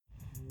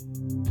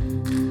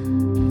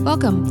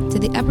Welcome to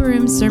the Upper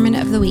Room Sermon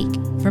of the Week.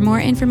 For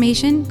more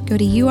information, go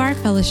to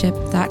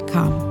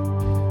urfellowship.com.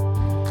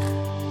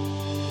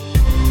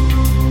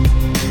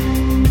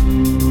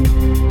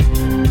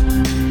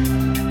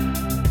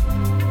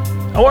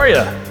 How are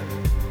you?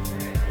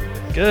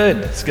 Good.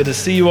 It's good to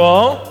see you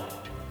all.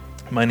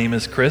 My name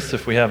is Chris,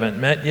 if we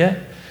haven't met yet.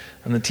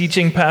 I'm the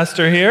teaching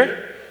pastor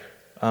here.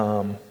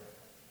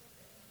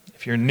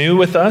 If you're new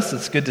with us,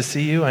 it's good to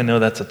see you. I know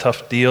that's a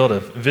tough deal to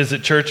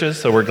visit churches,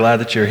 so we're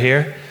glad that you're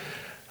here.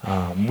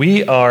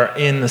 We are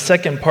in the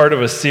second part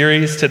of a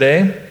series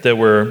today that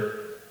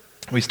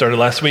we started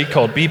last week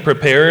called Be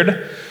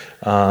Prepared.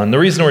 And the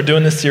reason we're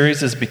doing this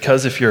series is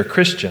because if you're a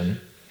Christian,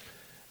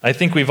 I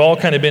think we've all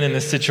kind of been in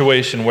this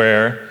situation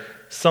where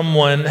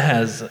someone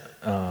has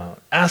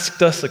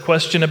asked us a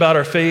question about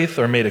our faith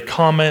or made a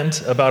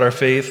comment about our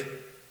faith,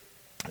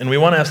 and we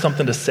want to have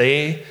something to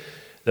say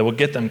that will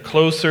get them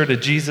closer to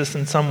Jesus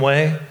in some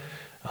way.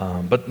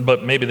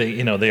 But maybe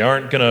they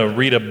aren't going to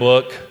read a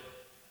book,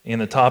 and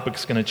the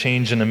topic's going to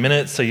change in a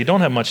minute, so you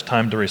don't have much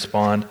time to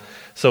respond.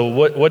 So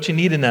what you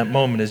need in that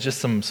moment is just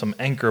some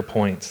anchor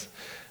points,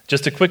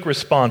 just a quick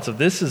response of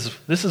this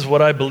is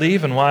what I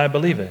believe and why I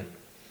believe it.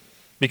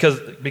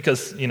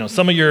 Because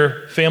some of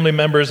your family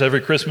members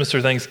every Christmas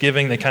or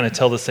Thanksgiving, they kind of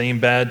tell the same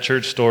bad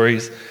church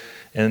stories,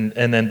 and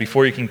then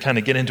before you can kind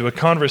of get into a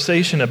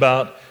conversation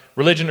about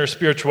religion or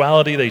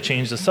spirituality, they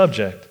change the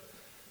subject.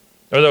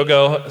 Or they'll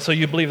go, so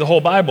you believe the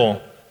whole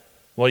Bible?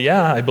 Well,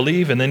 yeah, I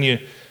believe, and then you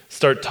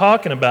start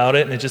talking about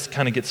it, and it just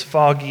kind of gets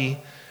foggy,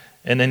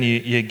 and then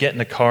you get in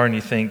the car and you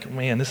think,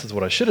 man, this is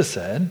what I should have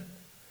said,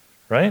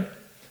 right?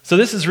 So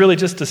this is really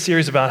just a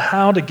series about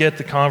how to get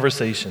the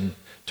conversation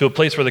to a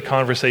place where the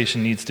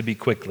conversation needs to be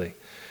quickly.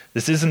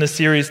 This isn't a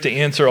series to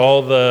answer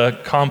all the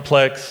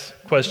complex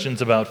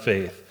questions about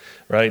faith,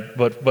 right?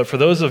 But for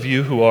those of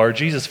you who are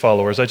Jesus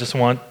followers, I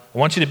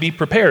want you to be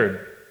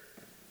prepared.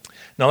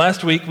 Now,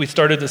 last week we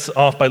started this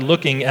off by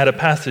looking at a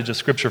passage of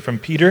Scripture from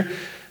Peter.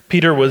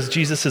 Peter was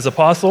Jesus'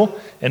 apostle,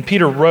 and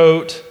Peter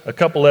wrote a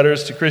couple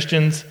letters to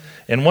Christians,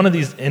 and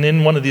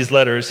in one of these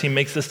letters, he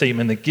makes the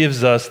statement that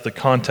gives us the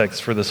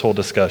context for this whole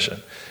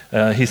discussion.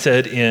 He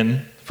said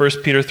in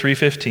 1 Peter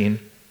 3:15,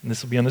 and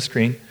this will be on the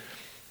screen,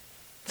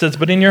 it says,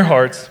 "But in your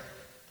hearts,"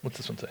 what's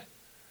this one say?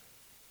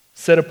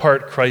 "Set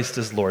apart Christ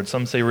as Lord."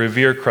 Some say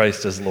revere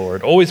Christ as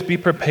Lord. "Always be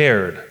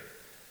prepared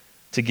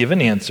to give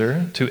an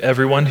answer to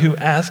everyone who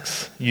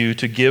asks you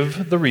to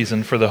give the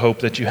reason for the hope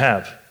that you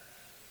have.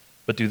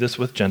 But do this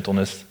with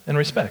gentleness and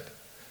respect."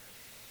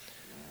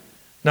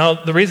 Now,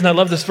 the reason I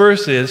love this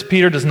verse is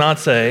Peter does not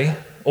say,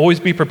 always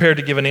be prepared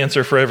to give an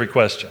answer for every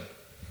question,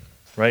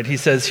 right? He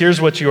says,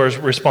 here's what you are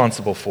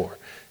responsible for.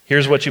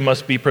 Here's what you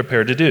must be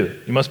prepared to do.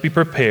 You must be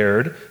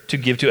prepared to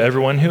give to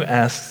everyone who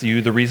asks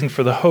you the reason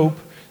for the hope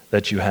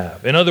that you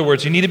have. In other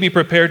words, you need to be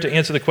prepared to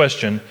answer the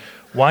question,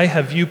 why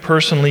have you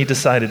personally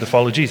decided to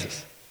follow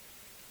Jesus?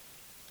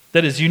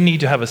 That is, you need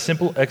to have a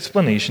simple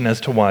explanation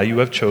as to why you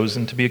have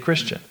chosen to be a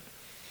Christian.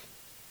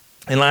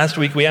 And last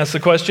week we asked the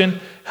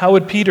question, how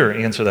would Peter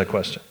answer that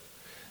question?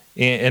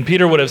 And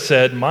Peter would have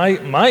said, my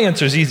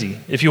answer is easy.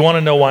 If you want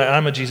to know why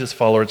I'm a Jesus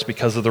follower, it's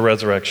because of the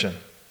resurrection.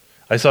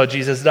 I saw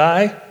Jesus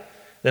die,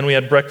 then we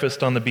had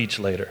breakfast on the beach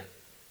later.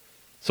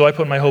 So I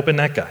put my hope in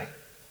that guy.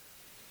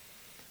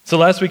 So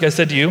last week I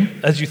said to you,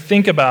 as you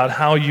think about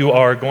how you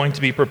are going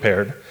to be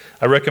prepared,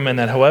 I recommend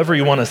that however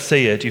you want to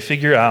say it, you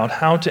figure out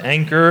how to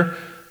anchor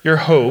your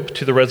hope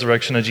to the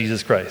resurrection of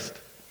Jesus Christ.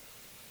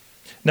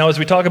 Now, as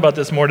we talk about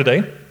this more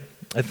today,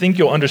 I think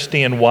you'll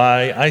understand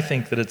why I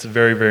think that it's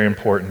very, very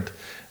important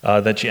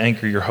that you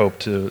anchor your hope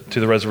to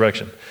the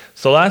resurrection.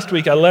 So last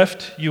week I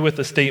left you with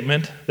a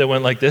statement that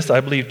went like this: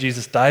 I believe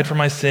Jesus died for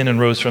my sin and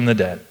rose from the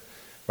dead,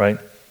 right?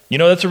 You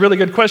know, that's a really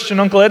good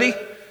question, Uncle Eddie,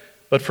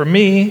 but for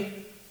me,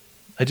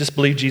 I just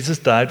believe Jesus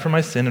died for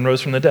my sin and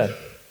rose from the dead.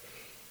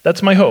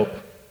 That's my hope.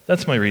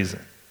 That's my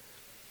reason.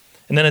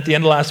 And then at the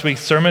end of last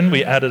week's sermon,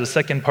 we added a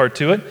second part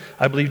to it.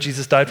 I believe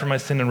Jesus died for my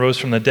sin and rose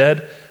from the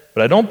dead,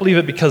 but I don't believe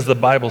it because the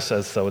Bible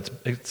says so.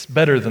 It's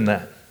better than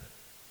that.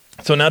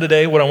 So now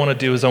today, what I want to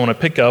do is I want to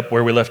pick up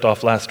where we left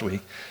off last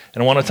week,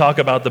 and I want to talk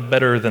about the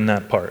better than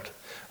that part.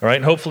 All right?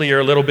 And hopefully you're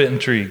a little bit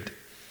intrigued.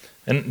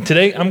 And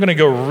today, I'm going to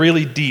go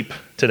really deep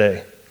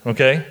today,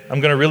 okay? I'm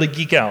going to really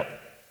geek out.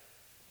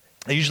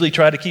 I usually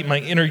try to keep my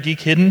inner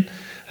geek hidden,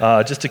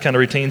 just to kind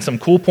of retain some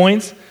cool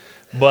points,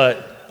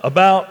 but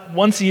about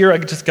once a year, I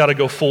just got to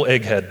go full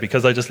egghead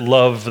because I just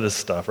love this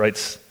stuff,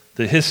 right?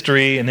 The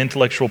history and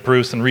intellectual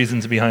proofs and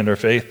reasons behind our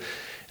faith.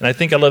 And I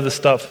think I love this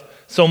stuff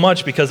so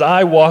much because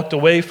I walked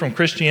away from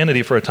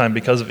Christianity for a time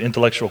because of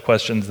intellectual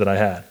questions that I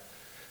had.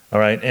 All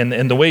right?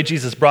 And the way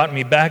Jesus brought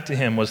me back to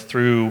him was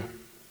through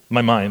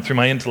my mind, through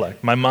my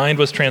intellect. My mind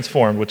was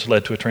transformed, which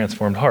led to a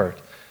transformed heart.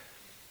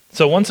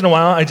 So once in a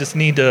while, I just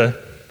need to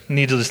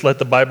just let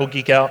the Bible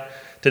geek out.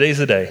 Today's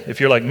the day. If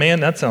you're like,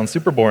 man, that sounds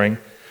super boring.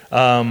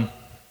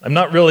 I'm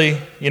not really,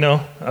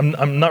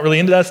 I'm not really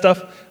into that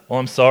stuff. Well,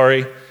 I'm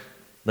sorry.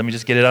 Let me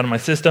just get it out of my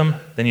system.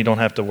 Then you don't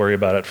have to worry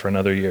about it for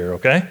another year,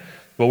 okay?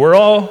 But we're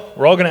all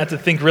going to have to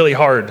think really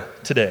hard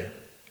today.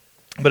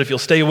 But if you'll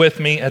stay with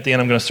me, at the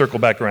end I'm going to circle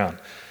back around.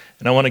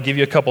 And I want to give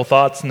you a couple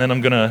thoughts, and then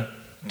I'm going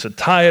to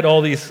tie it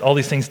all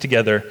these things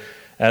together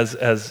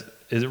as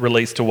it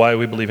relates to why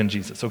we believe in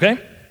Jesus, okay?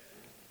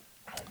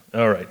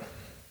 All right.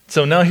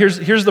 So now here's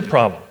the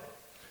problem.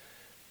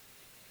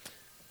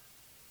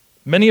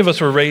 Many of us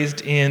were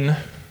raised in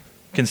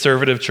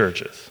conservative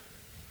churches,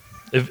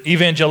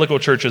 evangelical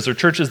churches, or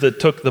churches that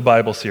took the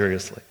Bible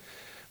seriously.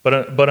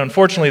 But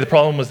unfortunately, the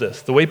problem was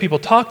this. The way people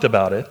talked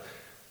about it,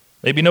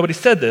 maybe nobody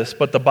said this,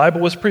 but the Bible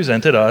was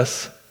presented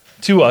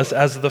to us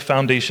as the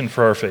foundation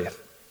for our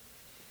faith.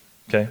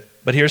 Okay?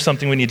 But here's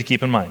something we need to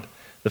keep in mind.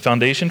 The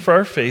foundation for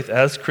our faith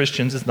as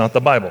Christians is not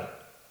the Bible.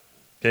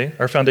 Okay?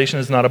 Our foundation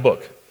is not a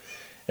book.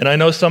 And I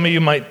know some of you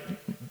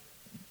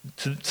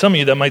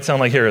that might sound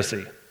like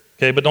heresy.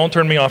 Okay, but don't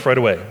turn me off right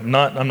away. I'm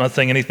not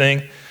saying anything.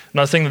 I'm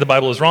not saying that the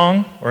Bible is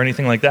wrong or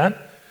anything like that.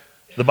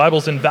 The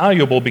Bible's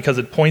invaluable because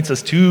it points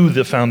us to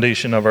the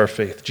foundation of our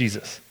faith,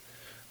 Jesus.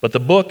 But the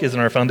book isn't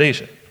our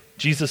foundation.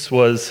 Jesus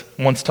was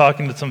once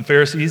talking to some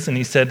Pharisees, and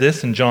he said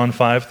this in John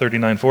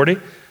 5:39-40.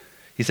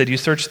 He said, "You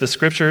search the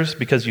scriptures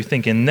because you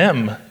think in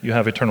them you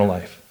have eternal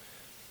life.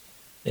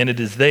 And it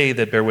is they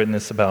that bear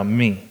witness about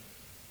me.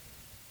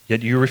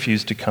 Yet you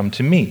refuse to come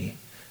to me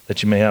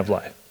that you may have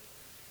life."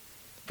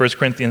 1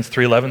 Corinthians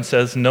 3:11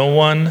 says,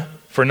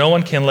 For no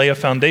one can lay a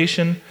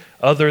foundation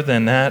other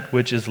than that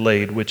which is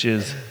laid, which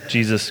is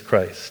Jesus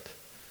Christ.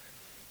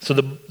 So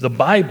the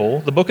Bible,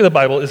 the book of the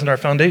Bible, isn't our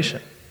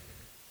foundation.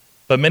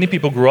 But many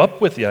people grew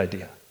up with the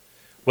idea,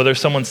 whether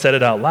someone said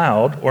it out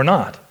loud or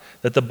not,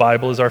 that the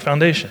Bible is our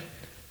foundation.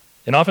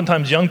 And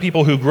oftentimes young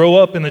people who grow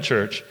up in the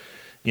church,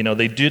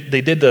 they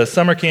did the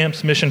summer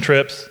camps, mission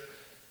trips,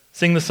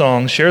 sing the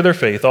songs, share their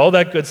faith, all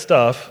that good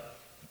stuff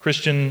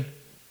Christian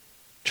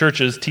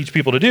churches teach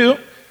people to do.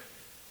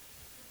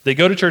 They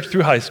go to church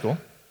through high school.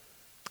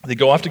 They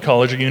go off to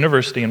college or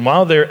university, and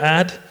while they're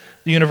at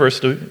the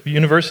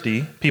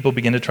university, people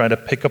begin to try to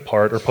pick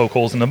apart or poke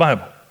holes in the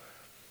Bible,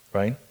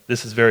 right?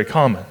 This is very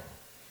common.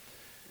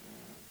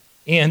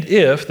 And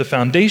if the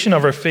foundation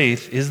of our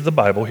faith is the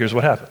Bible, here's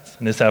what happens.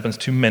 And this happens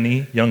to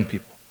many young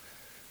people.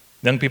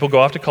 Young people go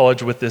off to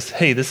college with this,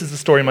 hey, this is the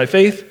story of my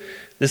faith.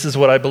 This is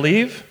what I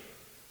believe.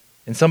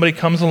 And somebody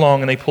comes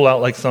along and they pull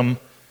out like some,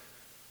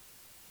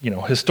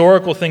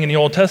 historical thing in the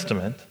Old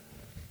Testament.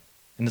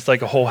 And it's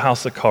like a whole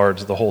house of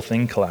cards. The whole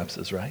thing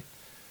collapses, right?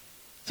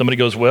 Somebody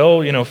goes,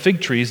 well,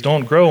 fig trees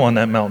don't grow on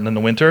that mountain in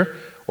the winter.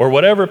 Or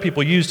whatever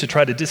people use to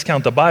try to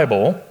discount the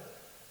Bible.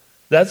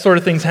 That sort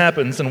of thing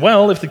happens. And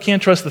well, if they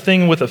can't trust the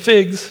thing with the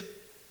figs,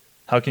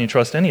 how can you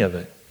trust any of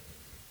it?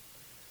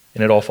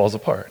 And it all falls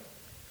apart.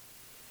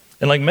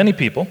 And like many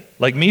people,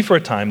 like me for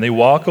a time, they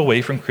walk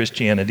away from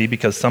Christianity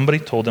because somebody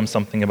told them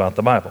something about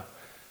the Bible.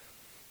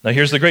 Now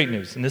here's the great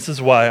news, and this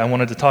is why I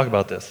wanted to talk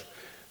about this.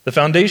 The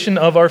foundation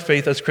of our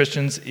faith as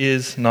Christians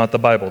is not the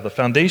Bible. The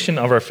foundation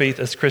of our faith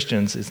as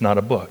Christians is not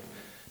a book.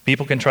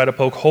 People can try to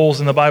poke holes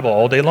in the Bible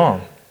all day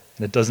long,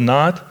 and it does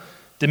not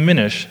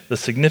diminish the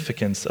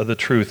significance of the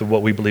truth of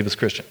what we believe as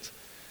Christians.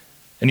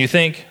 And you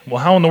think,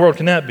 well, how in the world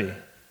can that be?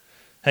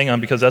 Hang on,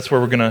 because that's where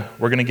we're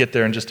gonna get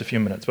there in just a few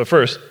minutes. But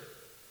first,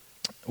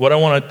 what I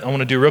want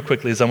to do real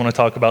quickly is I want to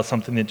talk about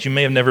something that you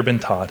may have never been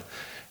taught,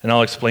 and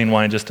I'll explain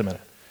why in just a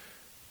minute.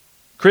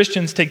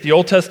 Christians take the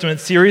Old Testament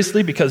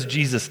seriously because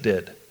Jesus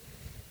did.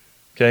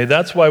 Okay,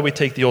 that's why we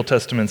take the Old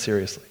Testament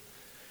seriously.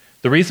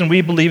 The reason we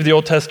believe the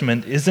Old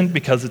Testament isn't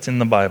because it's in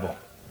the Bible.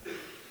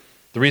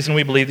 The reason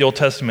we believe the Old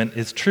Testament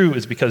is true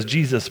is because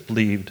Jesus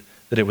believed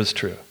that it was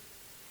true.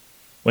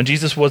 When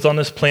Jesus was on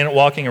this planet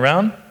walking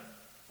around,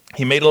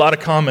 he made a lot of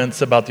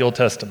comments about the Old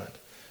Testament.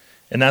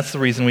 And that's the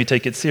reason we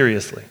take it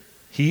seriously.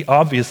 He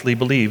obviously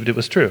believed it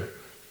was true.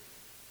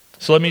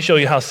 So let me show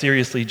you how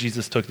seriously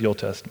Jesus took the Old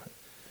Testament.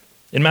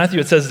 In Matthew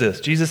it says this,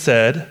 Jesus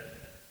said,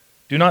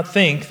 "Do not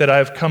think that I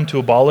have come to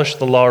abolish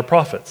the law or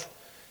prophets,"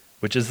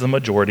 which is the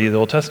majority of the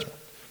Old Testament.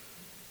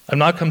 "I've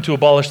not come to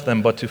abolish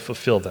them, but to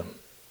fulfill them."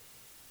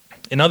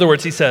 In other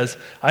words, he says,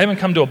 I haven't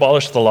come to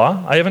abolish the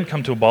law. I haven't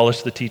come to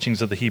abolish the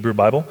teachings of the Hebrew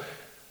Bible.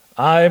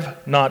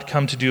 I've not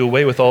come to do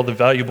away with all the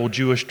valuable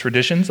Jewish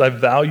traditions. I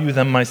value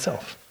them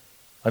myself.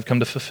 I've come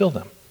to fulfill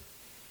them.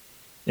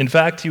 In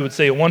fact, he would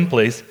say at one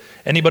place,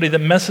 anybody that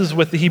messes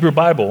with the Hebrew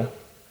Bible,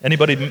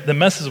 anybody that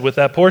messes with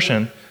that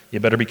portion, you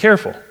better be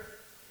careful.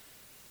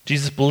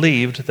 Jesus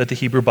believed that the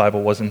Hebrew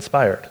Bible was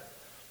inspired.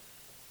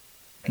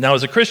 Now,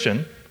 as a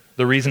Christian,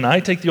 the reason I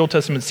take the Old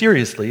Testament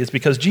seriously is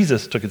because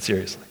Jesus took it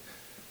seriously.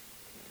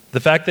 The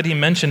fact that he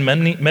mentioned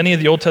many of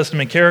the Old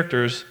Testament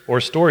characters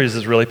or stories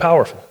is really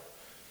powerful.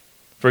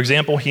 For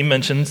example, he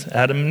mentions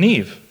Adam and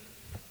Eve.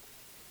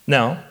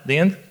 Now,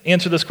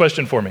 answer this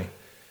question for me.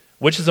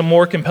 Which is a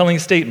more compelling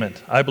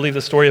statement? I believe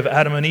the story of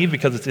Adam and Eve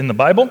because it's in the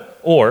Bible,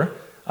 or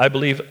I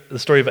believe the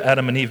story of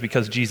Adam and Eve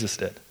because Jesus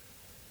did.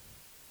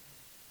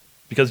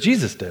 Because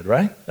Jesus did,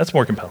 right? That's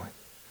more compelling.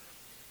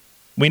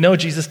 We know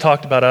Jesus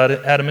talked about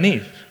Adam and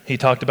Eve. He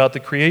talked about the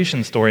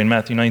creation story in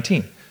Matthew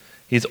 19.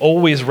 He's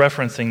always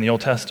referencing the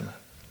Old Testament.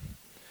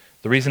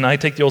 The reason I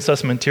take the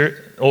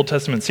Old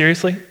Testament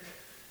seriously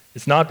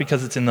It's not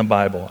because it's in the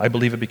Bible. I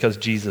believe it because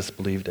Jesus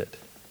believed it.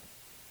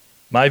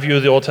 My view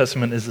of the Old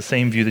Testament is the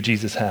same view that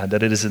Jesus had,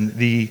 that it is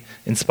the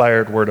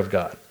inspired Word of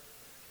God.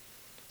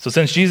 So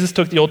since Jesus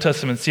took the Old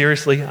Testament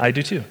seriously, I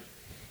do too.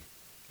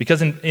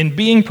 Because in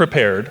being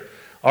prepared,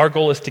 our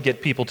goal is to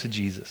get people to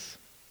Jesus,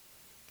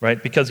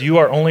 right? Because you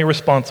are only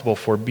responsible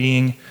for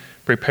being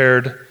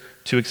prepared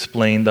to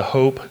explain the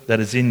hope that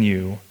is in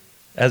you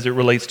as it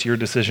relates to your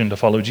decision to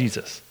follow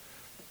Jesus.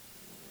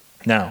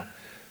 Now,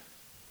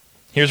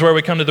 here's where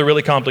we come to the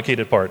really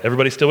complicated part.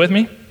 Everybody still with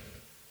me?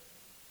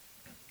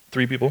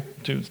 3 people?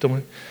 2 still with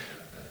me?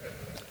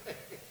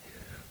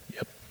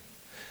 Yep.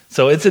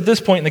 So it's at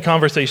this point in the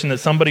conversation that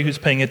somebody who's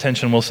paying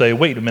attention will say,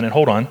 wait a minute,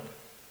 hold on.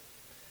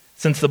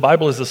 Since the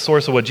Bible is the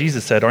source of what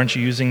Jesus said, aren't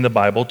you using the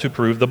Bible to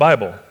prove the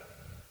Bible?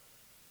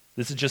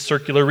 This is just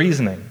circular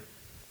reasoning.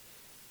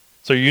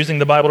 So you're using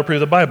the Bible to prove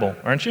the Bible,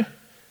 aren't you?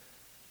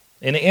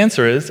 And the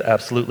answer is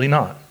absolutely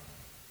not.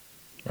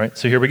 Right?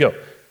 So here we go.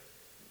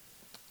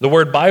 The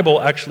word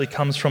Bible actually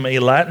comes from a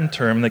Latin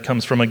term that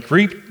comes from a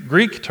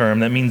Greek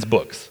term that means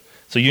books.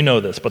 So you know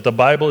this, but the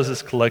Bible is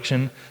this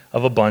collection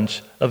of a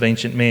bunch of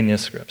ancient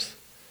manuscripts.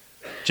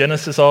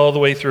 Genesis all the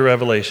way through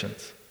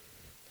Revelations.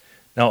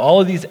 Now,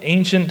 all of these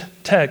ancient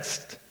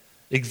texts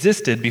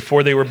existed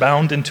before they were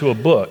bound into a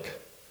book,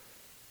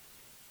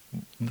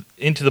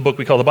 into the book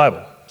we call the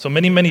Bible. So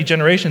many, many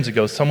generations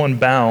ago, someone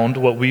bound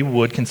what we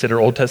would consider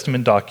Old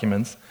Testament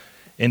documents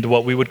into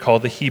what we would call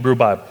the Hebrew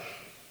Bible.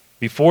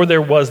 Before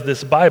there was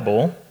this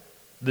Bible,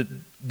 the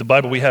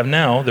Bible we have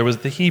now, there was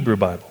the Hebrew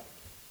Bible.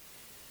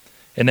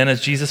 And then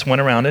as Jesus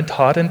went around and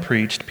taught and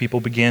preached,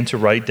 people began to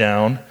write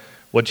down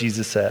what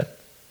Jesus said.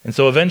 And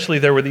so eventually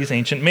there were these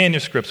ancient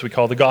manuscripts we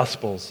call the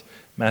Gospels,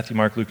 Matthew,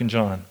 Mark, Luke, and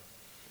John.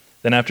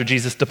 Then after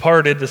Jesus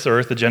departed this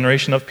earth, the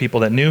generation of people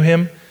that knew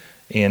him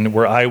and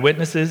were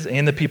eyewitnesses,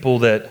 and the people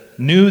that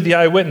knew the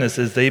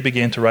eyewitnesses, they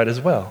began to write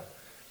as well.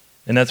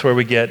 And that's where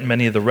we get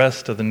many of the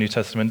rest of the New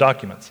Testament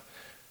documents.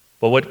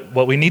 But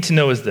what we need to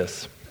know is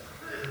this.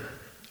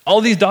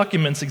 All these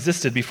documents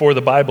existed before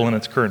the Bible in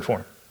its current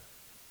form.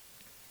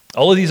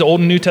 All of these Old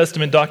and New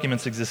Testament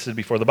documents existed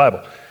before the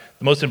Bible.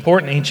 The most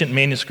important ancient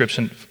manuscripts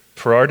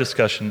for our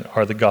discussion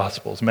are the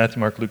Gospels, Matthew,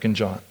 Mark, Luke, and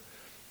John.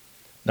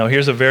 Now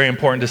here's a very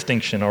important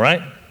distinction, all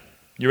right?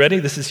 You ready?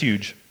 This is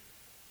huge.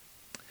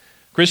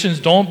 Christians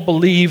don't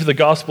believe the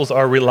Gospels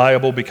are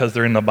reliable because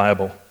they're in the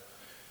Bible.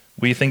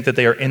 We think that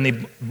they are in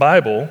the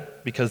Bible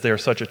because they are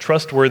such a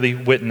trustworthy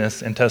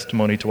witness and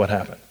testimony to what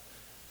happened.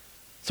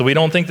 So we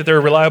don't think that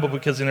they're reliable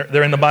because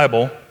they're in the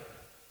Bible.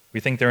 We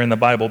think they're in the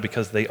Bible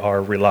because they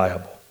are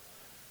reliable.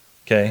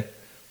 Okay?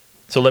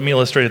 So let me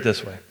illustrate it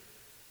this way.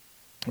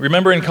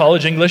 Remember in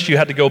college English, you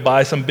had to go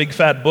buy some big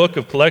fat book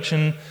of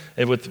collection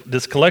with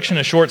this collection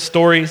of short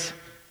stories,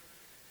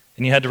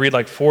 and you had to read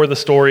like 4 of the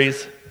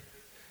stories.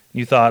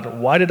 You thought,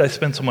 why did I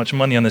spend so much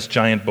money on this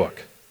giant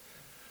book?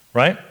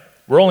 Right?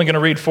 We're only going to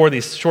read 4 of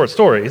these short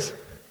stories,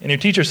 and your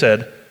teacher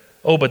said,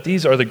 oh, but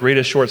these are the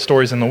greatest short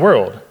stories in the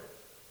world.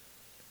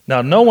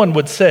 Now, no one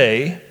would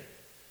say,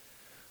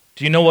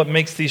 do you know what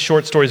makes these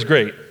short stories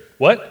great?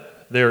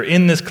 What? They're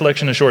in this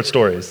collection of short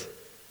stories.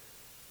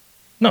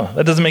 No,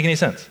 that doesn't make any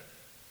sense.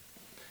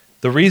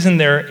 The reason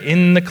they're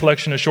in the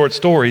collection of short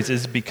stories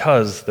is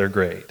because they're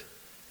great.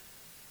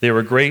 They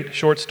were great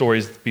short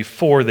stories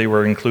before they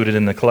were included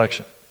in the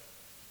collection.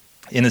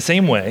 In the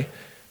same way,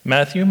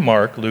 Matthew,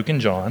 Mark, Luke,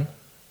 and John,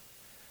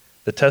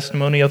 the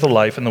testimony of the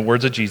life and the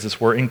words of Jesus,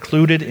 were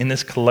included in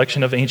this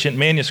collection of ancient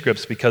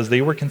manuscripts because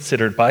they were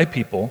considered by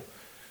people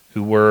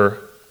who were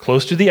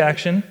close to the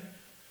action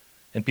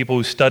and people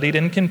who studied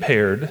and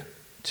compared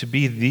to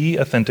be the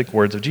authentic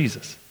words of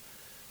Jesus.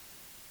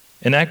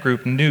 And that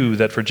group knew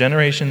that for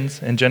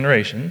generations and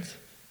generations,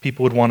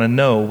 people would want to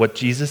know what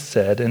Jesus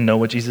said and know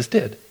what Jesus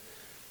did.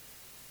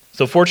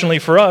 So fortunately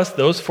for us,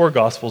 those 4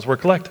 Gospels were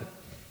collected.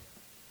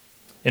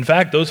 In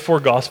fact, those 4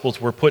 Gospels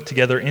were put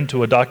together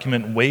into a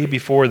document way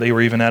before they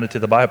were even added to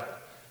the Bible.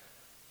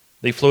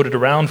 They floated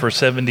around for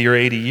 70 or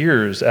 80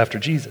 years after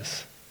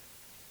Jesus.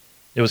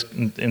 It was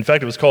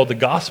called the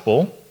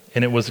Gospel,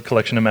 and it was a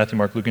collection of Matthew,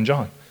 Mark, Luke, and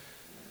John.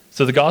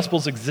 So the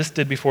Gospels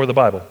existed before the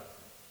Bible.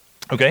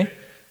 Okay?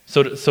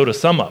 So to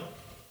sum up,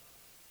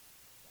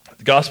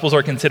 the Gospels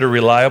are considered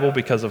reliable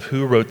because of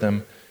who wrote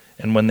them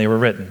and when they were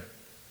written.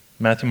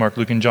 Matthew, Mark,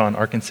 Luke, and John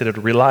are considered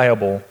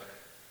reliable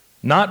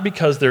not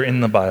because they're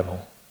in the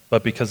Bible,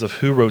 but because of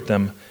who wrote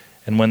them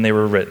and when they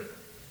were written.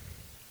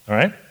 All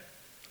right?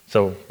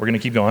 So we're going to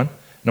keep going,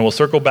 and then we'll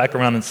circle back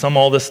around and sum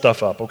all this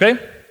stuff up, okay?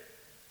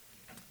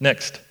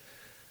 Next,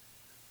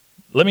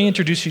 let me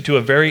introduce you to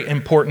a very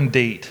important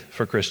date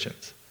for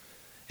Christians.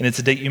 And it's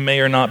a date you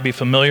may or not be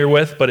familiar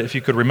with, but if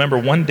you could remember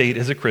one date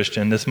as a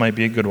Christian, this might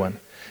be a good one.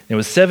 It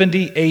was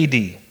 70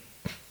 AD.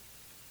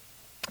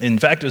 In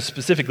fact, it was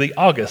specifically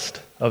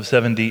August of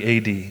 70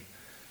 AD.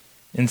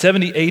 In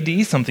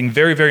 70 AD, something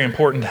very, very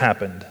important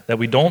happened that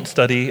we don't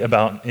study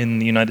about in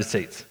the United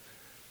States.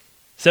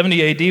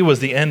 70 AD was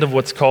the end of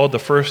what's called the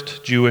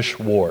First Jewish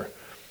War.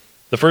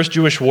 The First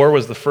Jewish War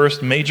was the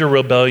first major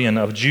rebellion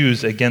of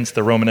Jews against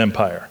the Roman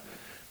Empire.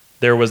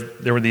 there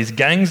were these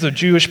gangs of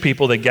Jewish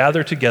people that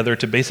gathered together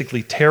to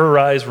basically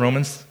terrorize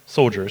Roman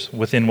soldiers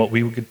within what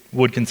we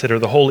would consider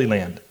the Holy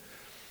Land.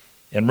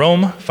 And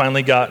Rome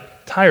finally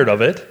got tired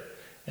of it,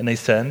 and they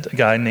sent a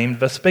guy named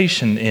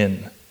Vespasian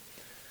in.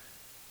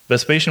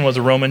 Vespasian was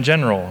a Roman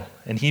general,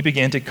 and he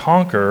began to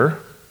conquer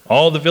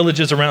all the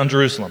villages around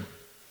Jerusalem.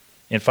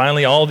 And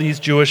finally, all these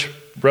Jewish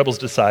rebels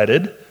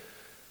decided,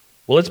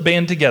 well, let's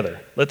band together.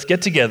 Let's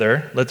get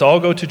together. Let's all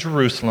go to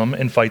Jerusalem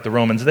and fight the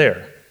Romans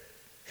there.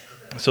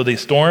 So they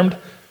stormed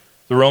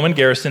the Roman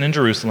garrison in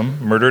Jerusalem,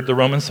 murdered the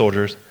Roman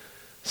soldiers,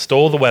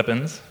 stole the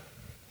weapons,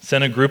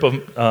 sent a group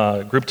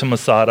to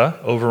Masada,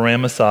 overran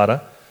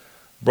Masada,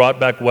 brought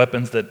back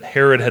weapons that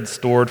Herod had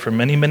stored for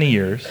many, many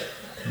years,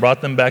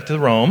 brought them back to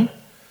Rome,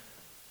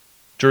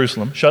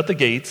 Jerusalem, shut the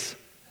gates,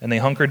 and they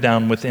hunkered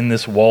down within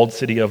this walled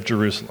city of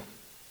Jerusalem.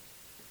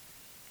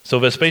 So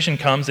Vespasian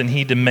comes and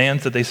he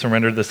demands that they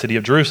surrender the city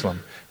of Jerusalem.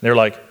 And they're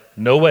like,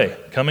 no way,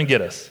 come and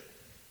get us.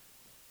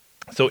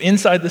 So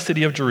inside the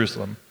city of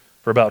Jerusalem,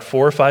 for about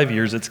 4 or 5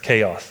 years, it's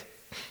chaos.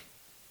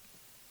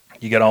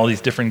 You got all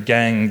these different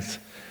gangs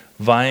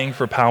vying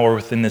for power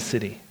within the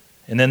city.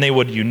 And then they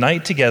would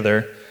unite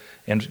together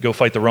and go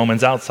fight the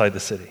Romans outside the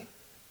city.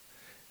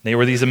 They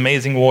were these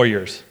amazing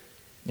warriors.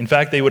 In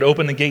fact, they would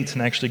open the gates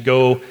and actually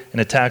go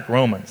and attack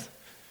Romans.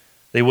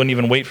 They wouldn't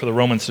even wait for the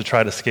Romans to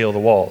try to scale the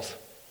walls.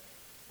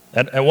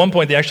 At one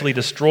point, they actually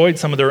destroyed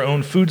some of their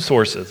own food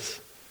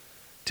sources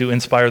to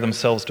inspire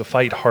themselves to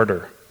fight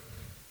harder.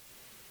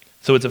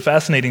 So it's a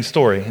fascinating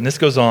story, and this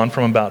goes on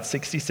from about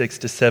 66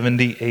 to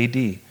 70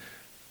 AD.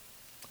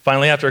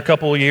 Finally, after a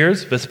couple of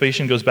years,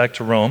 Vespasian goes back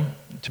to Rome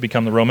to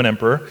become the Roman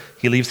emperor.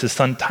 He leaves his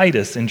son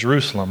Titus in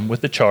Jerusalem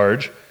with the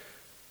charge,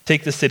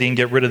 take the city and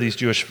get rid of these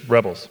Jewish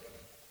rebels.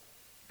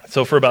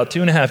 So for about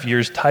 2.5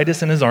 years,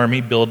 Titus and his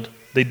army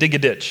they dig a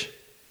ditch.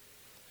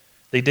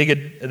 They dig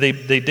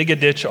a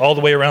ditch all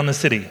the way around the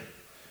city,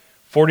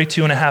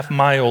 42.5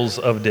 miles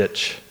of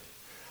ditch.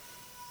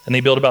 And they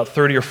build about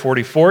 30 or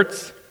 40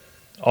 forts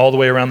all the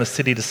way around the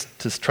city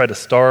to try to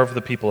starve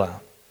the people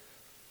out.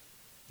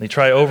 They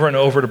try over and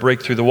over to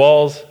break through the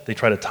walls. They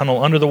try to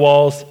tunnel under the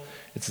walls.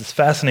 It's this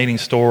fascinating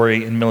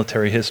story in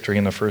military history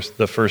in the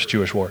first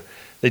Jewish war.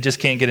 They just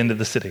can't get into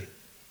the city.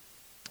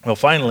 Well,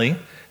 finally,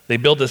 they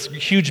build this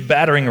huge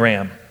battering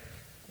ram,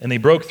 and they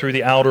broke through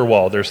the outer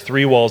wall. There's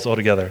 3 walls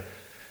altogether.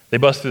 They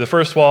bust through the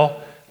first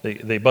wall.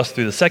 They bust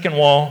through the second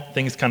wall.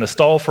 Things kind of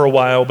stall for a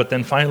while, but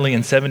then finally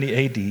in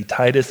 70 AD,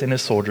 Titus and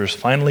his soldiers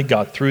finally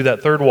got through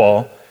that third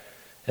wall,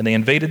 and they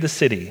invaded the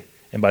city.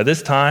 And by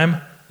this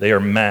time, they are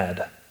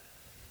mad.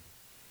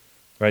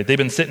 Right? They've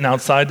been sitting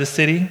outside the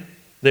city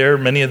there,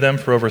 many of them,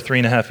 for over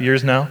 3.5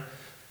 years now.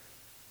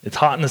 It's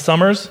hot in the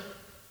summers,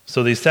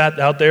 so they sat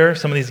out there,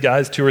 some of these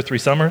guys, 2 or 3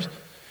 summers.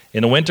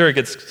 In the winter, it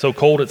gets so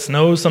cold it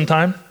snows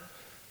sometimes.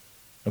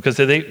 Because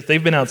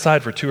they've been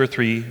outside for 2 or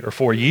 3 or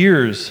 4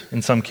 years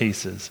in some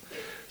cases,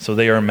 so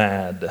they are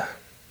mad.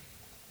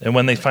 And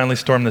when they finally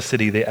storm the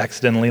city, they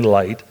accidentally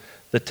light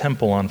the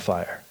temple on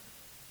fire.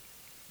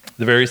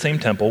 The very same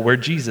temple where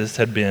Jesus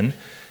had been,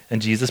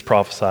 and Jesus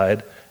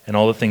prophesied, and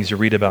all the things you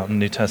read about in the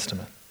New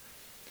Testament.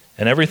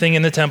 And everything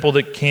in the temple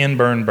that can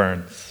burn,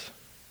 burns.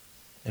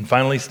 And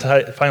finally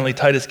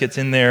Titus gets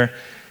in there,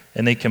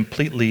 and they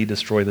completely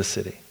destroy the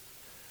city.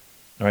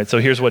 All right, so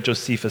here's what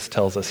Josephus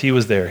tells us. He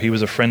was there. He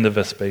was a friend of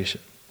Vespasian.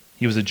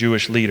 He was a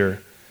Jewish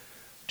leader,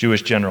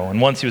 Jewish general.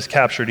 And once he was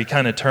captured, he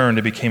kind of turned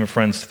and became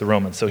friends to the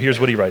Romans. So here's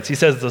what he writes. He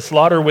says, the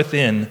slaughter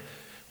within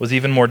was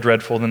even more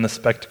dreadful than the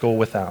spectacle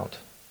without.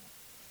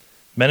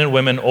 Men and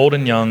women, old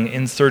and young,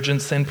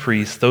 insurgents and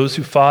priests, those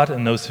who fought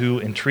and those who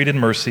entreated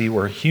mercy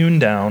were hewn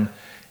down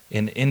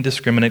in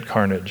indiscriminate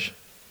carnage.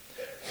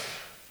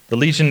 The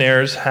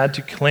legionnaires had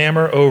to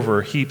clamber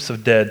over heaps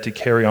of dead to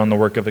carry on the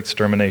work of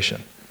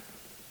extermination.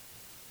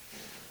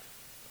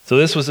 So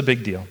this was a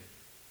big deal.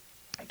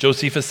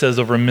 Josephus says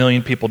over 1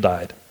 million people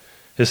died.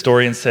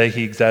 Historians say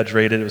he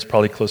exaggerated. It was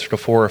probably closer to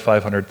 400,000 or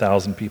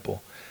 500,000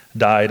 people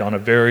died on a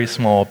very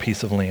small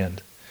piece of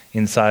land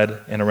inside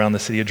and around the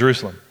city of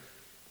Jerusalem.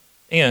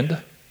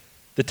 And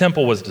the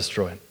temple was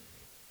destroyed.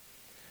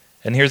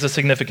 And here's the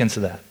significance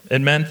of that.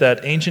 It meant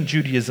that ancient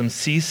Judaism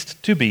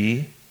ceased to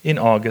be in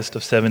August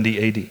of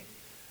 70 AD.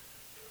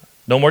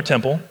 No more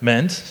temple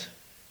meant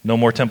no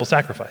more temple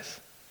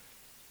sacrifice.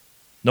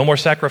 No more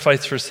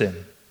sacrifice for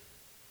sin.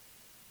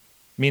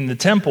 I mean, the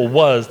temple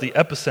was the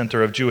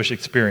epicenter of Jewish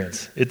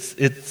experience. It's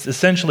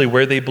essentially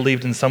where they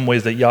believed in some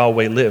ways that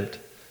Yahweh lived.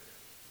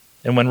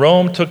 And when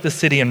Rome took the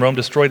city and Rome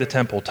destroyed the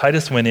temple,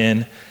 Titus went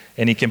in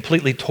and he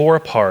completely tore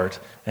apart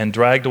and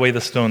dragged away the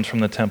stones from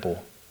the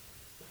temple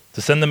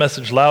to send the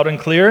message loud and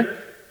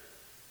clear: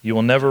 you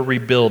will never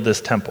rebuild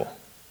this temple,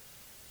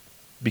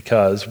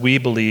 because we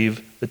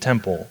believe the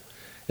temple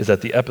is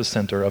at the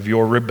epicenter of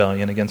your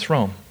rebellion against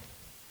Rome.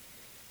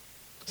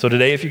 So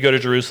today, if you go to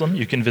Jerusalem,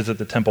 you can visit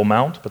the Temple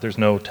Mount, but there's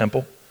no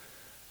temple.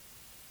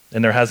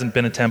 And there hasn't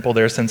been a temple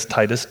there since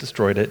Titus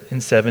destroyed it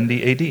in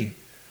 70 AD.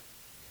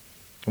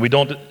 We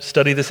don't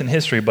study this in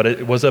history, but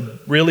it was a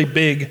really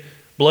big,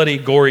 bloody,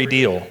 gory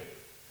deal.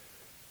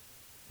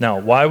 Now,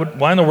 why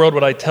in the world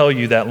would I tell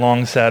you that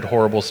long, sad,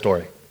 horrible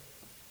story?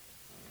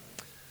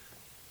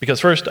 Because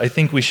first, I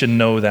think we should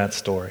know that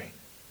story.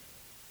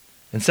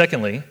 And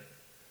secondly,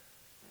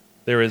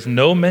 there is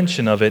no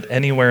mention of it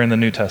anywhere in the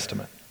New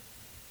Testament.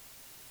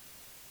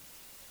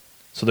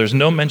 So there's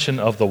no mention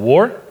of the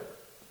war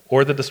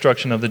or the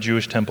destruction of the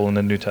Jewish temple in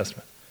the New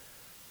Testament.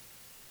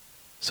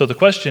 So the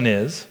question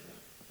is,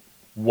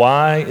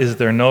 why is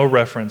there no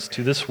reference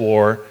to this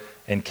war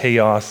and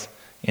chaos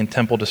and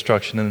temple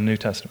destruction in the New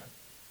Testament?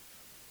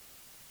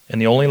 And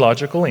the only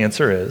logical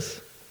answer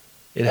is,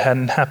 it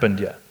hadn't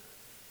happened yet.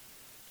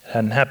 It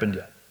hadn't happened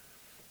yet.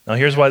 Now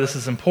here's why this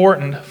is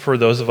important for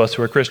those of us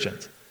who are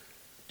Christians.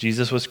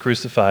 Jesus was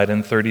crucified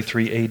in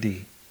 33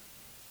 AD.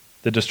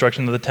 The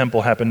destruction of the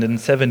temple happened in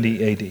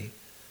 70 AD.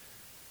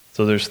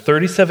 So there's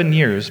 37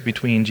 years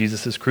between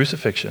Jesus'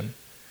 crucifixion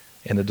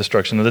and the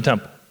destruction of the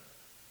temple.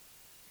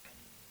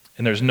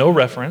 And there's no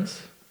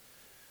reference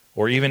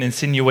or even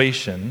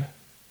insinuation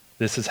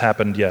this has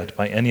happened yet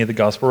by any of the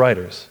gospel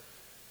writers,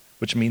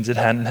 which means it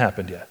hadn't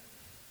happened yet.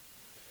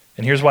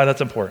 And here's why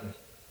that's important.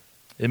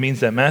 It means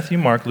that Matthew,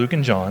 Mark, Luke,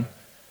 and John,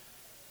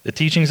 the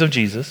teachings of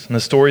Jesus and the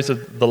stories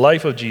of the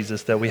life of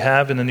Jesus that we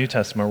have in the New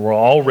Testament were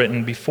all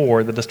written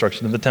before the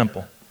destruction of the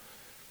temple,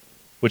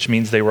 which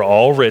means they were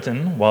all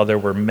written while there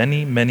were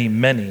many, many,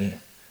 many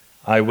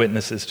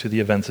eyewitnesses to the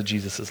events of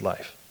Jesus'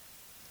 life.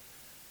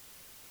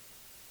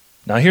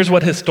 Now here's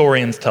what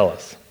historians tell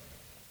us.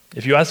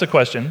 If you ask the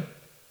question,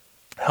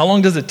 how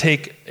long does it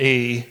take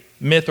a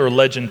myth or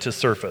legend to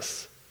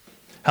surface?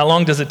 How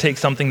long does it take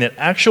something that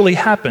actually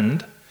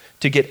happened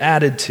to get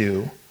added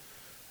to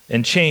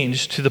and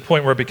changed to the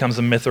point where it becomes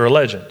a myth or a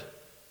legend?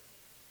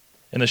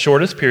 And the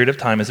shortest period of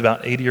time is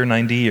about 80 or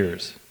 90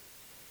 years.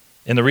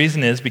 And the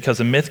reason is because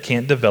a myth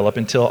can't develop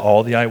until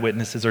all the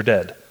eyewitnesses are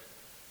dead.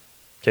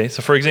 Okay,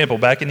 so for example,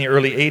 back in the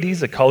early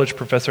 80s, a college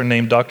professor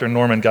named Dr.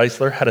 Norman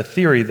Geisler had a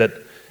theory that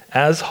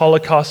as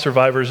Holocaust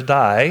survivors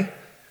die,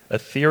 a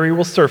theory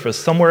will surface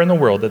somewhere in the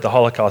world that the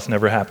Holocaust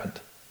never happened.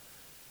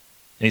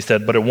 And he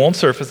said, but it won't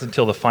surface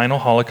until the final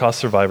Holocaust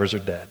survivors are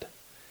dead.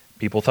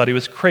 People thought he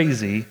was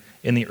crazy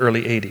in the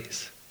early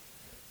 80s.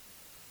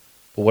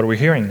 But what are we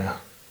hearing now?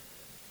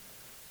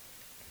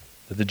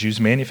 That the Jews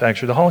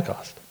manufactured the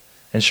Holocaust.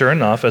 And sure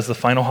enough, as the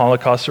final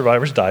Holocaust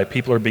survivors die,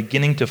 people are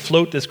beginning to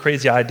float this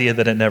crazy idea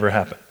that it never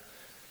happened.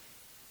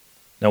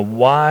 Now,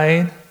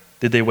 why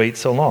did they wait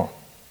so long?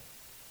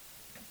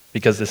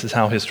 Because this is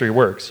how history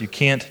works. You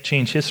can't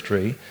change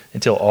history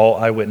until all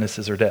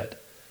eyewitnesses are dead.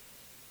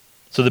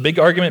 So the big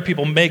argument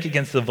people make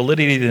against the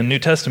validity of the New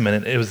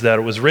Testament is that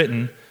it was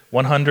written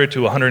 100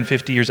 to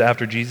 150 years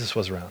after Jesus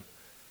was around.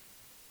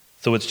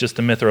 So it's just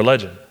a myth or a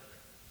legend.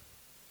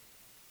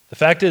 The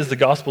fact is, the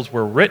Gospels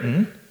were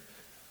written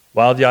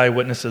while the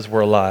eyewitnesses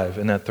were alive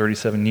in that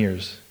 37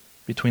 years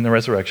between the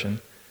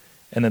resurrection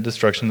and the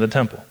destruction of the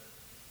temple.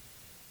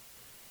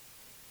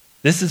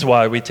 This is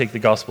why we take the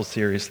Gospels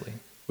seriously.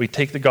 We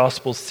take the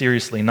Gospels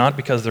seriously not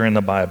because they're in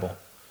the Bible.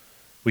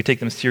 We take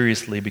them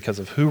seriously because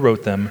of who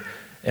wrote them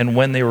and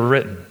when they were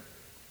written.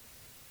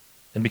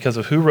 And because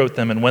of who wrote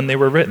them and when they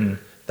were written,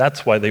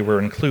 that's why they were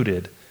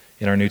included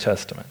in our New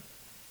Testament.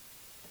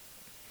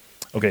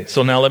 Okay,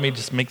 so now let me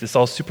just make this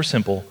all super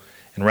simple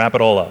and wrap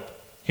it all up.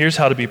 Here's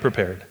how to be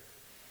prepared.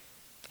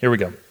 Here we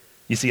go.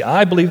 You see,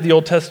 I believe the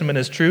Old Testament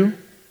is true,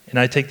 and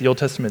I take the Old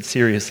Testament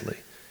seriously.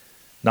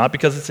 Not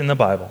because it's in the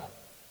Bible.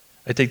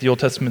 I take the Old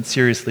Testament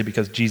seriously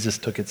because Jesus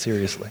took it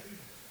seriously.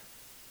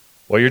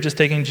 Well, you're just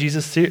taking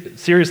Jesus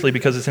seriously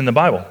because it's in the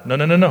Bible.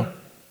 No.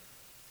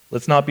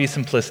 Let's not be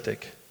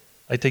simplistic.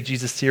 I take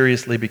Jesus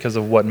seriously because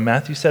of what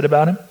Matthew said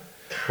about him,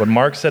 what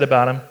Mark said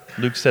about him,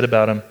 Luke said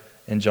about him,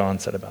 and John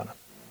said about him.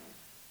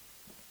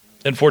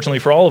 Unfortunately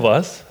for all of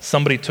us,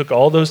 somebody took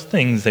all those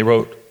things they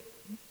wrote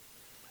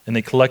and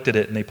they collected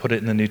it and they put it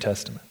in the New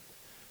Testament.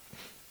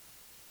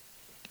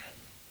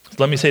 So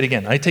let me say it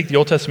again. I take the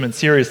Old Testament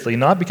seriously,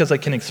 not because I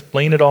can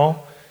explain it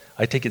all.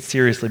 I take it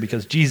seriously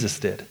because Jesus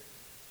did.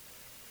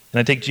 And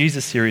I take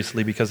Jesus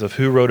seriously because of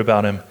who wrote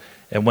about him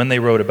and when they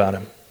wrote about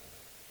him.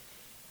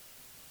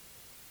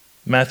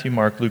 Matthew,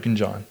 Mark, Luke, and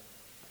John.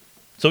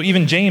 So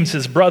even James,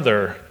 his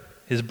brother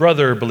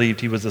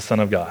believed he was the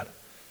Son of God.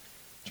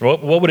 So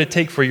what would it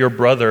take for your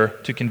brother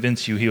to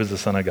convince you he was the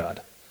Son of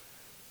God?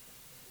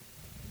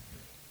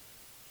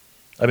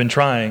 I've been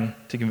trying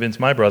to convince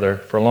my brother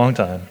for a long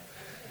time.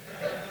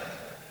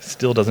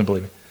 Still doesn't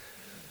believe me.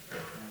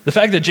 The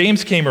fact that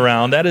James came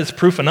around, that is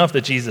proof enough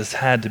that Jesus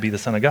had to be the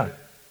Son of God.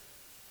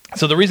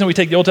 So the reason we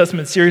take the Old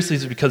Testament seriously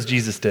is because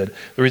Jesus did.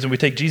 The reason we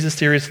take Jesus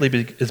seriously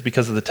is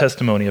because of the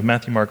testimony of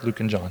Matthew, Mark, Luke,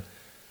 and John.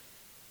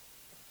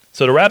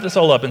 So to wrap this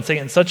all up and say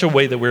it in such a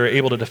way that we're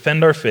able to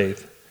defend our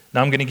faith,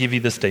 now I'm going to give you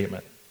this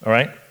statement, all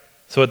right?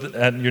 So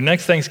at your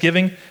next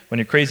Thanksgiving, when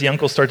your crazy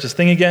uncle starts his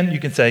thing again, you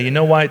can say, you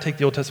know why I take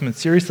the Old Testament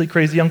seriously,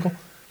 crazy uncle?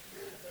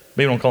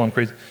 Maybe don't call him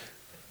crazy.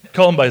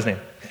 Call him by his name.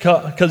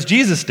 Because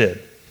Jesus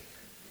did.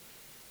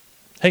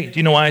 Hey, do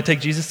you know why I take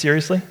Jesus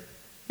seriously?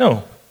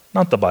 No,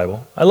 not the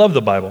Bible. I love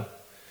the Bible.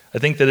 I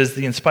think that is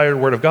the inspired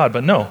word of God,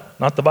 but no,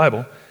 not the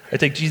Bible. I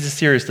take Jesus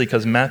seriously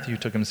because Matthew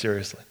took him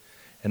seriously,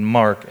 and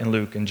Mark and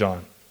Luke and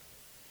John.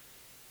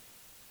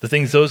 The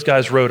things those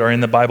guys wrote are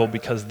in the Bible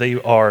because they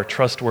are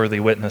trustworthy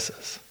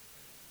witnesses.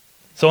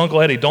 So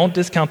Uncle Eddie, don't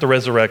discount the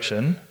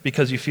resurrection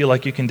because you feel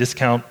like you can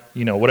discount,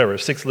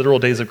 6 literal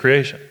days of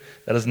creation.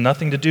 That has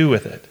nothing to do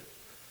with it.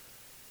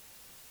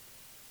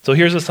 So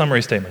here's a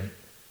summary statement.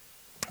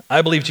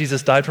 I believe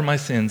Jesus died for my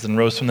sins and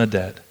rose from the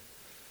dead.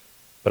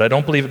 But I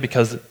don't believe it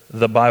because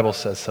the Bible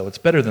says so. It's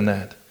better than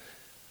that.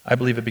 I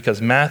believe it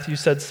because Matthew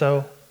said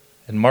so,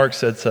 and Mark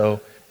said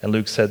so, and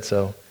Luke said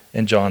so,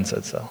 and John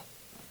said so.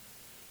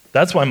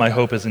 That's why my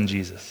hope is in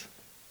Jesus.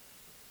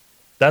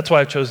 That's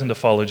why I've chosen to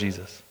follow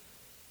Jesus.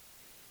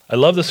 I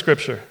love the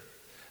Scripture.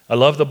 I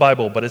love the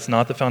Bible, but it's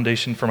not the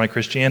foundation for my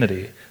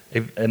Christianity.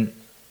 And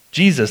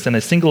Jesus in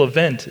a single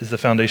event is the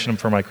foundation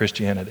for my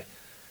Christianity.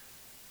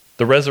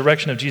 The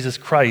resurrection of Jesus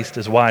Christ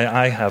is why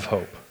I have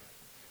hope.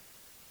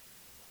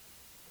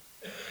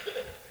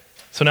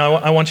 So now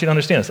I want you to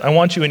understand this. I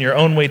want you in your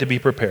own way to be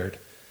prepared.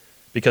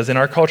 Because in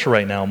our culture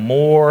right now,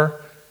 more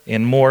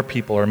and more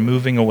people are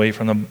moving away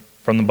from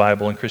the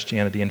Bible and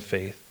Christianity and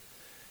faith.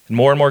 And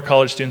more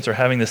college students are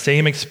having the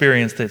same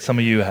experience that some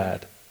of you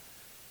had.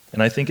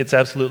 And I think it's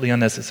absolutely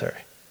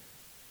unnecessary.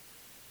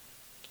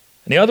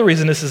 And the other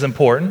reason this is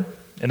important,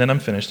 and then I'm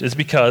finished, is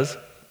because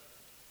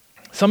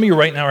some of you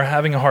right now are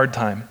having a hard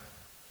time.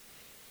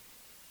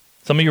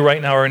 Some of you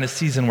right now are in a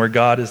season where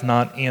God is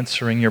not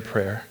answering your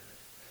prayer.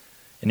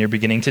 And you're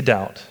beginning to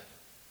doubt.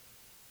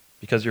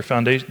 Because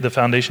the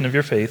foundation of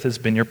your faith has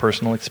been your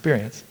personal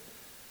experience.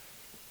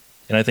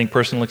 And I think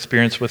personal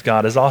experience with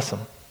God is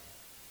awesome.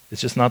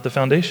 It's just not the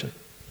foundation.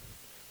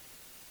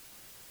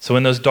 So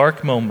in those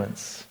dark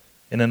moments,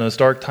 and in those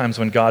dark times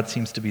when God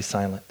seems to be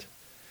silent,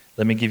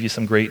 let me give you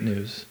some great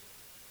news.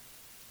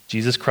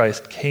 Jesus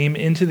Christ came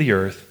into the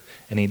earth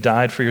and he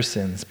died for your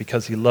sins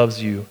because he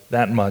loves you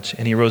that much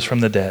and he rose from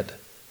the dead.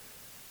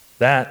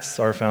 That's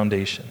our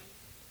foundation.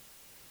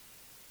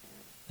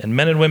 And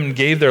men and women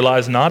gave their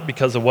lives not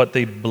because of what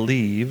they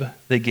believe,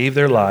 they gave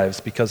their lives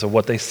because of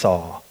what they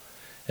saw,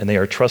 and they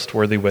are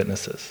trustworthy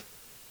witnesses.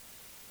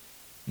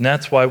 And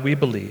that's why we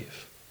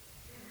believe.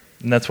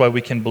 And that's why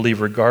we can believe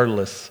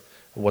regardless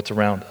of what's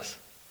around us.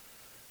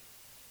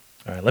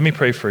 All right, let me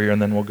pray for you and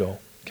then we'll go,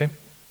 okay?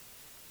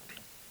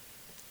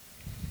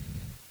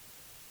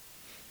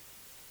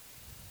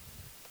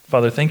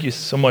 Father, thank you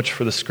so much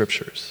for the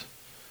Scriptures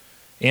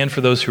and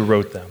for those who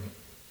wrote them,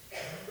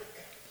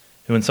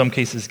 who in some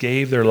cases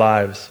gave their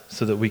lives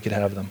so that we could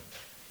have them.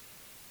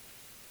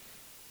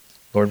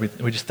 Lord,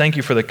 we just thank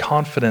you for the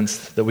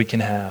confidence that we can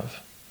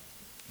have.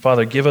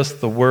 Father, give us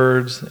the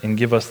words and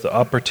give us the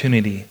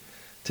opportunity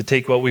to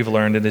take what we've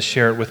learned and to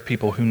share it with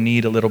people who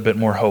need a little bit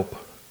more hope.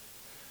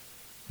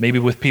 Maybe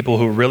with people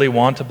who really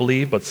want to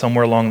believe, but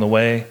somewhere along the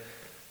way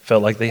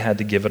felt like they had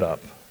to give it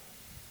up.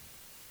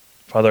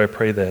 Father, I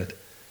pray that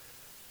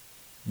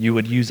you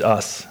would use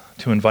us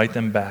to invite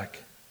them back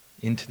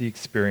into the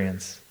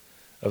experience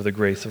of the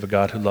grace of a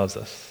God who loves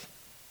us.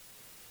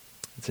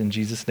 It's in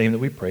Jesus' name that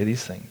we pray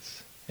these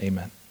things.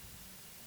 Amen.